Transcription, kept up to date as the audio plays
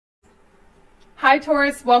Hi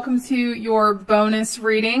Taurus, welcome to your bonus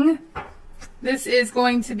reading. This is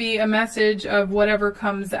going to be a message of whatever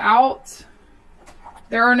comes out.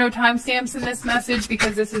 There are no timestamps in this message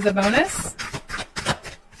because this is a bonus.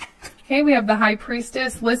 Okay, we have the High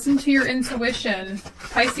Priestess. Listen to your intuition.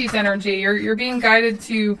 Pisces energy. You're being guided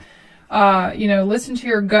to, listen to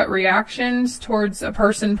your gut reactions towards a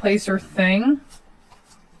person, place, or thing.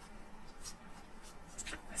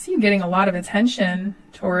 I see you getting a lot of attention,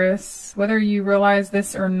 Taurus. Whether you realize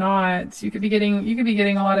this or not, you could be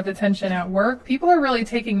getting a lot of attention at work. People are really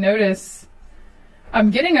taking notice. I'm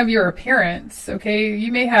getting of your appearance. Okay,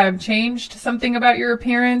 you may have changed something about your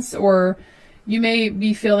appearance, or you may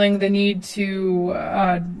be feeling the need to,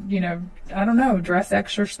 I don't know, dress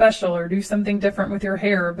extra special or do something different with your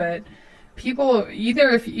hair. But people,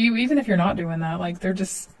 even if you're not doing that, like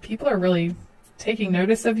people are really taking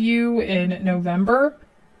notice of you in November.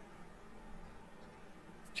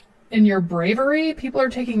 In your bravery, people are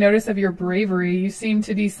taking notice of your bravery. You seem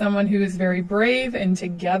to be someone who is very brave and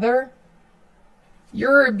together.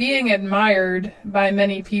 You're being admired by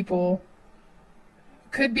many people.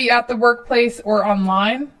 Could be at the workplace or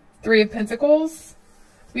online. Three of Pentacles.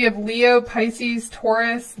 We have Leo, Pisces,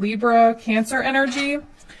 Taurus, Libra, Cancer energy.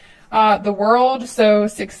 The World, so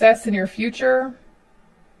success in your future.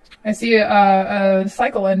 I see a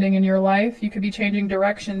cycle ending in your life. You could be changing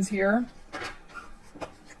directions here.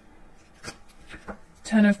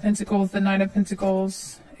 Ten of Pentacles, the Nine of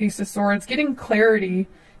Pentacles, Ace of Swords. Getting clarity,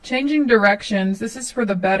 changing directions. This is for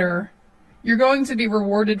the better. You're going to be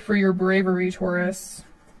rewarded for your bravery, Taurus.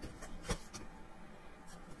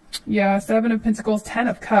 Yeah, Seven of Pentacles, Ten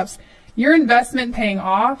of Cups. Your investment paying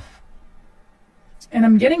off. And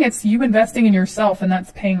I'm getting it's you investing in yourself, and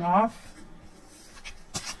that's paying off.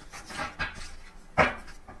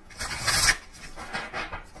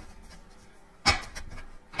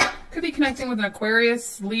 Could be connecting with an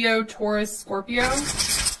Aquarius, Leo, Taurus, Scorpio.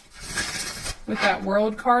 With that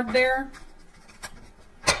World card there.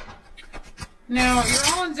 Now, you're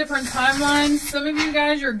all on different timelines. Some of you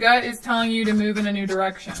guys, your gut is telling you to move in a new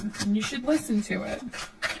direction, and you should listen to it.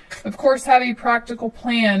 Of course, have a practical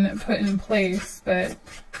plan put in place, but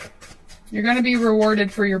you're going to be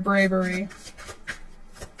rewarded for your bravery.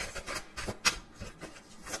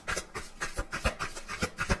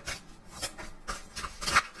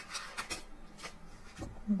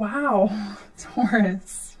 Wow,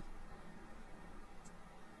 Taurus.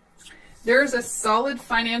 There's a solid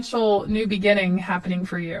financial new beginning happening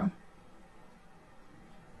for you.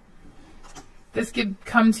 This could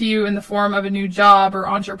come to you in the form of a new job or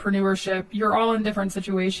entrepreneurship. You're all in different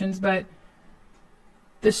situations, but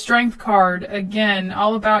the Strength card, again,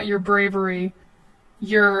 all about your bravery,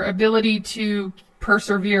 your ability to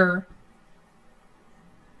persevere,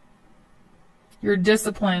 your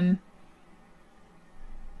discipline.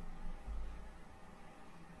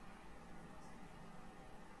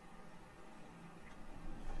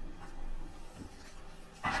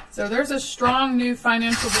 So there's a strong new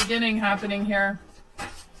financial beginning happening here.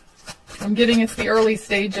 I'm getting it's the early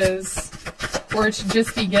stages, or it's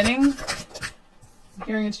just beginning. I'm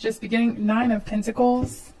hearing it's just beginning. Nine of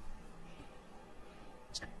Pentacles.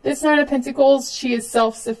 This Nine of Pentacles, she is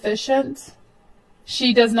self-sufficient.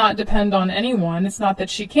 She does not depend on anyone. It's not that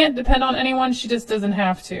she can't depend on anyone, she just doesn't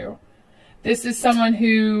have to. This is someone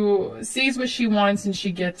who sees what she wants and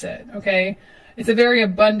she gets it, okay? It's a very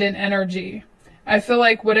abundant energy. I feel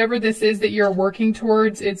like whatever this is that you're working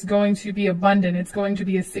towards, it's going to be abundant. It's going to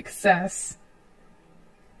be a success.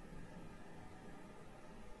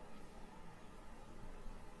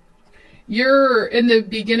 You're in the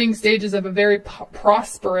beginning stages of a very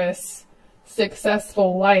prosperous,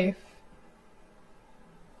 successful life.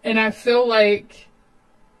 And I feel like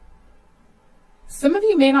some of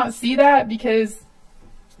you may not see that because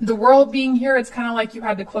the World being here, it's kind of like you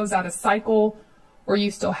had to close out a cycle, or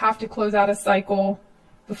you still have to close out a cycle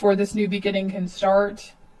before this new beginning can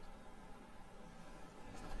start.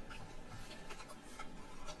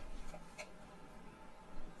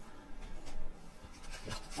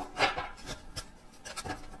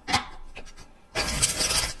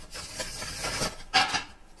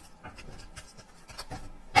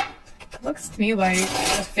 It looks to me like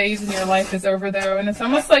a phase in your life is over, though, and it's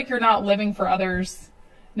almost like you're not living for others.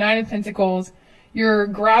 Nine of Pentacles. You're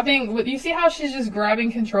grabbing, you see how she's just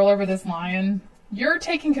grabbing control over this lion? You're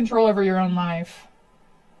taking control over your own life.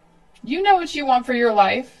 You know what you want for your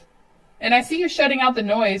life. And I see you shutting out the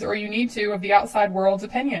noise, or you need to, of the outside world's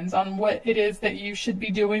opinions on what it is that you should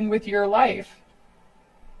be doing with your life.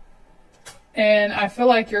 And I feel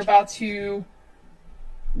like you're about to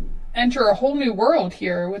enter a whole new world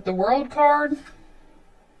here with the World card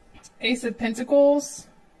Ace of Pentacles.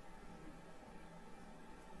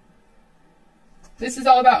 This is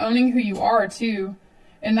all about owning who you are, too.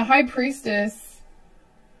 And the High Priestess.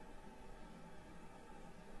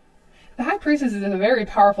 The High Priestess is a very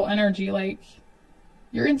powerful energy. Like,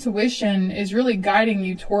 your intuition is really guiding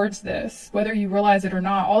you towards this, whether you realize it or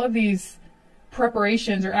not. All of these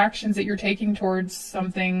preparations or actions that you're taking towards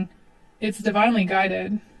something, it's divinely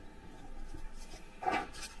guided.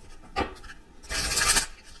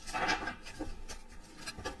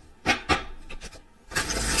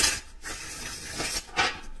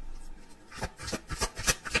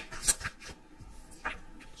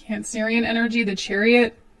 Cancerian energy, the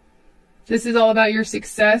Chariot. This is all about your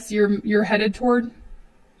success you're headed toward.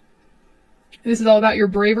 This is all about your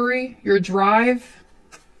bravery, your drive,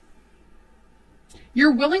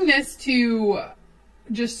 your willingness to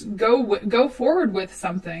just go forward with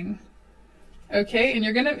something. Okay, and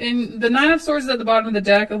and the Nine of Swords is at the bottom of the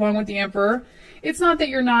deck along with the Emperor. It's not that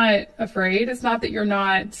you're not afraid. It's not that you're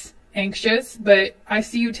not anxious, but I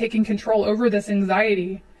see you taking control over this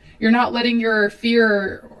anxiety. You're not letting your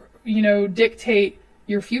fear, dictate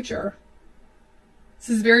your future. This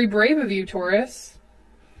is very brave of you, Taurus.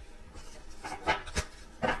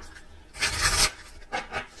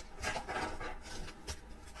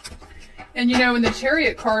 And in the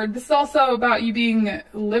Chariot card, this is also about you being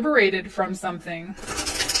liberated from something.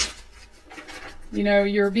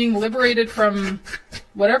 You're being liberated from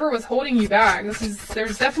whatever was holding you back.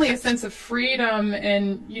 There's definitely a sense of freedom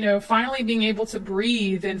and, finally being able to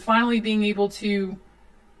breathe and finally being able to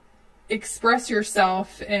express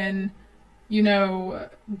yourself and,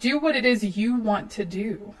 do what it is you want to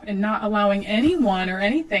do and not allowing anyone or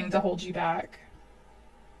anything to hold you back.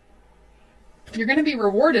 You're going to be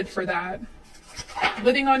rewarded for that.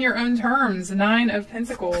 Living on your own terms. Nine of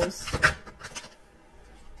Pentacles.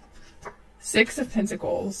 Six of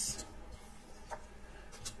Pentacles.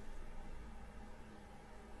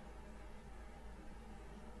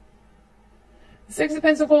 The Six of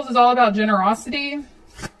Pentacles is all about generosity,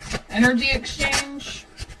 energy exchange.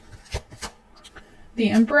 The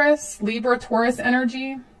Empress, Libra, Taurus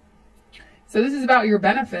energy. So this is about your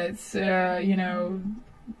benefits. You're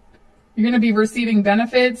going to be receiving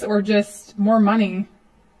benefits or just more money.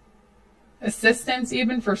 Assistance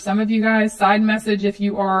even for some of you guys. Side message if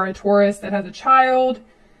you are a Taurus that has a child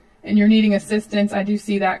and you're needing assistance. I do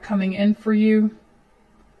see that coming in for you.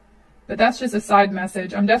 But that's just a side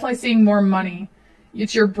message. I'm definitely seeing more money.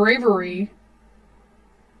 It's your bravery.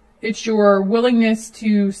 It's your willingness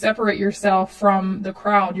to separate yourself from the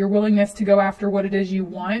crowd. Your willingness to go after what it is you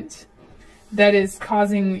want that is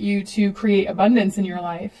causing you to create abundance in your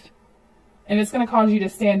life. And it's going to cause you to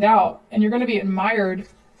stand out. And you're going to be admired.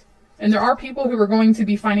 And there are people who are going to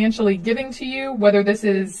be financially giving to you, whether this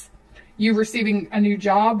is you receiving a new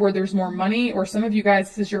job where there's more money, or some of you guys,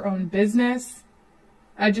 this is your own business.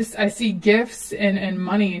 I see gifts and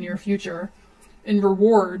money in your future and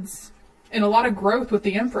rewards. And a lot of growth with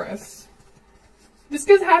the Empress. This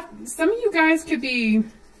could have, some of you guys could be,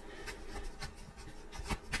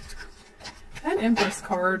 that Empress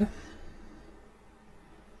card.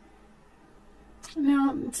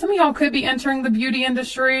 Now, some of y'all could be entering the beauty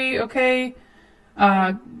industry, okay?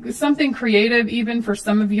 Something creative, even for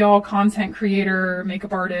some of y'all, content creator,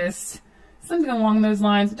 makeup artist, something along those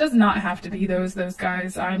lines. It does not have to be those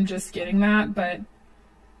guys. I'm just getting that, but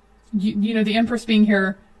the Empress being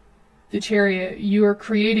here, the Chariot, you are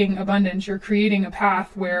creating abundance. You're creating a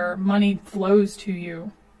path where money flows to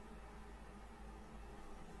you.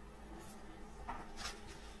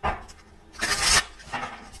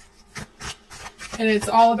 And it's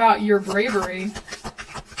all about your bravery.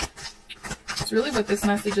 It's really what this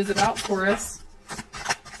message is about, Taurus.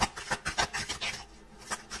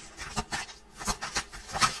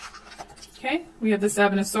 Okay, we have the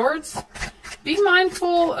Seven of Swords. Be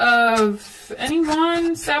mindful of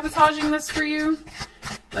anyone sabotaging this for you.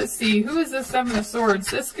 Let's see, who is the Seven of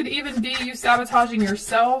Swords? This could even be you sabotaging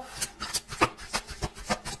yourself.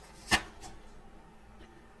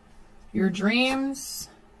 Your dreams.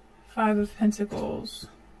 Five of Pentacles.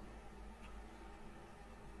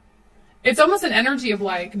 It's almost an energy of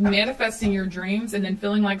like manifesting your dreams and then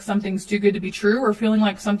feeling like something's too good to be true, or feeling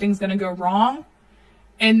like something's going to go wrong.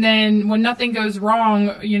 And then when nothing goes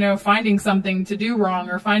wrong, finding something to do wrong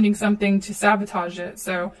or finding something to sabotage it.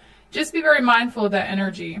 So just be very mindful of that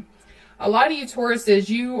energy. A lot of you Tauruses,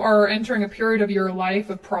 you are entering a period of your life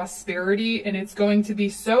of prosperity, and it's going to be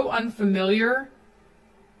so unfamiliar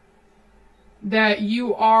that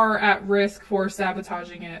you are at risk for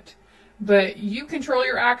sabotaging it. But you control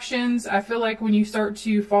your actions. I feel like when you start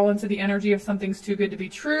to fall into the energy of something's too good to be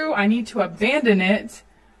true, I need to abandon it.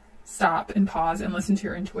 stop and pause and listen to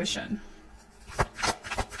your intuition.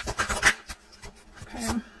 Okay.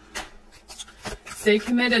 Stay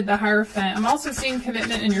committed, the Hierophant. I'm also seeing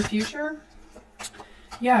commitment in your future.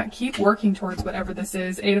 Yeah, keep working towards whatever this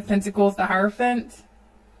is. Eight of Pentacles, the Hierophant.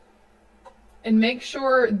 And make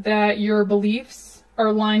sure that your beliefs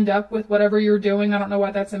are lined up with whatever you're doing. I don't know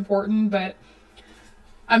why that's important, but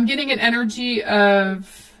I'm getting an energy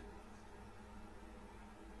of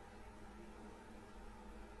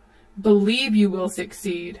believe you will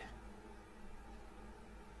succeed.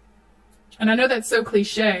 And I know that's so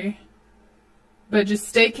cliche, but just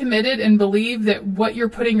stay committed and believe that what you're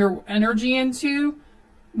putting your energy into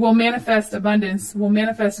will manifest abundance, will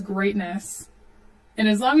manifest greatness. And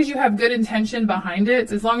as long as you have good intention behind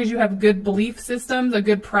it, as long as you have good belief systems, a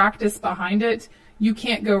good practice behind it, you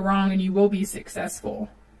can't go wrong and you will be successful.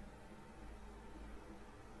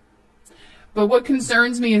 But what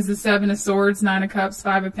concerns me is the Seven of Swords, Nine of Cups,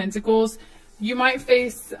 Five of Pentacles. You might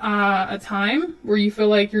face a time where you feel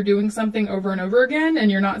like you're doing something over and over again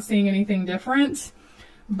and you're not seeing anything different.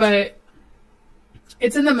 But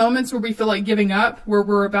it's in the moments where we feel like giving up, where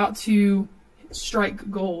we're about to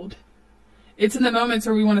strike gold. It's in the moments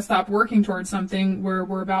where we want to stop working towards something, where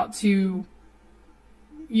we're about to,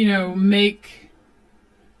 you know,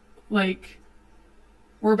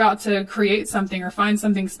 we're about to create something or find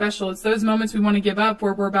something special. It's those moments we want to give up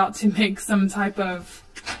where we're about to make some type of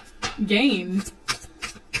gain.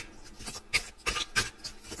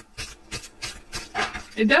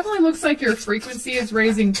 It definitely looks like your frequency is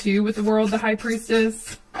raising too with the World, the High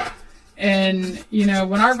Priestess. And, you know,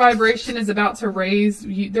 when our vibration is about to raise,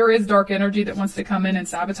 there is dark energy that wants to come in and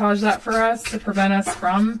sabotage that for us to prevent us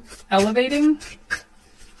from elevating.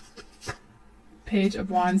 Page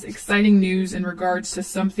of Wands, exciting news in regards to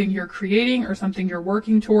something you're creating or something you're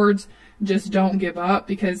working towards. Just don't give up,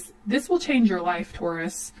 because this will change your life,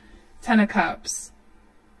 Taurus. Ten of Cups.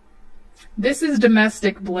 This is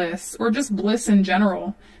domestic bliss, or just bliss in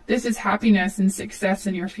general. This is happiness and success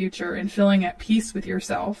in your future and feeling at peace with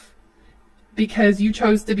yourself, because you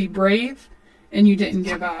chose to be brave and you didn't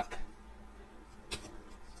give up.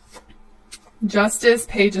 Justice,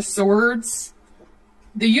 Page of Swords.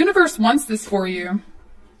 The universe wants this for you.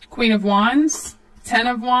 Queen of Wands, Ten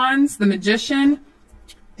of Wands, the Magician.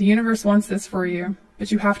 The universe wants this for you,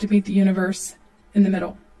 but you have to meet the universe in the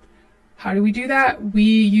middle. How do we do that? We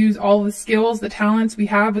use all the skills, the talents we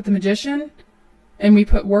have with the Magician, and we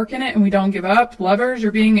put work in it and we don't give up. Lovers,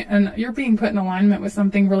 you're being put in alignment with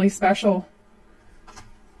something really special.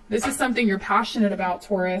 This is something you're passionate about,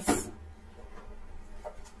 Taurus.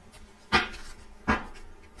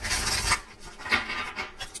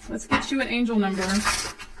 Let's get you an angel number.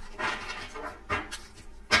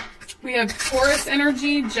 We have Taurus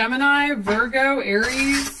energy, Gemini, Virgo,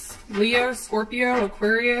 Aries, Leo, Scorpio,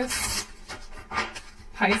 Aquarius,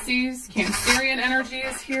 Pisces, Cancerian energy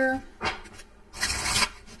is here.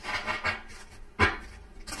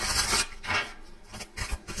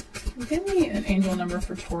 Give me an angel number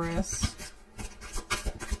for Taurus.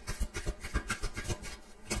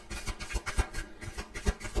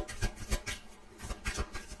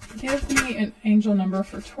 Give me an angel number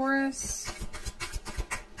for Taurus.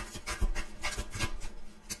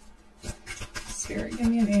 Spirit, give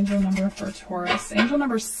me an angel number for Taurus. Angel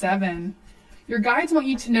number 7. Your guides want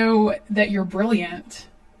you to know that you're brilliant.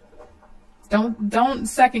 Don't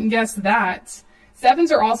second guess that.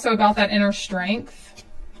 7s are also about that inner strength.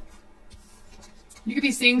 You could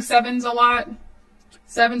be seeing 7s a lot.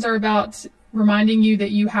 7s are about reminding you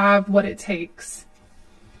that you have what it takes.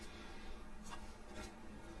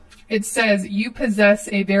 It says, you possess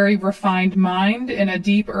a very refined mind and a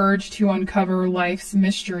deep urge to uncover life's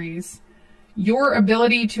mysteries. Your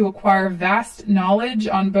ability to acquire vast knowledge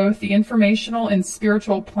on both the informational and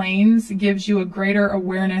spiritual planes gives you a greater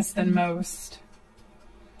awareness than most.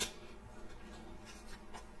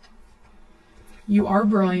 You are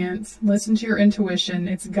brilliant. Listen to your intuition.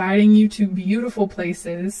 It's guiding you to beautiful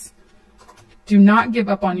places. Do not give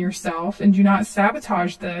up on yourself and do not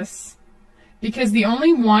sabotage this, because the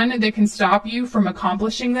only one that can stop you from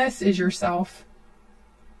accomplishing this is yourself.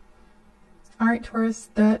 All right, Taurus,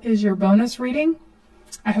 that is your bonus reading.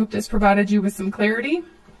 I hope this provided you with some clarity.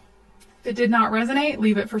 If it did not resonate,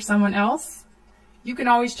 leave it for someone else. You can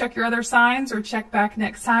always check your other signs or check back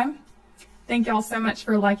next time. Thank y'all so much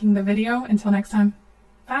for liking the video. Until next time,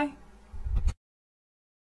 bye.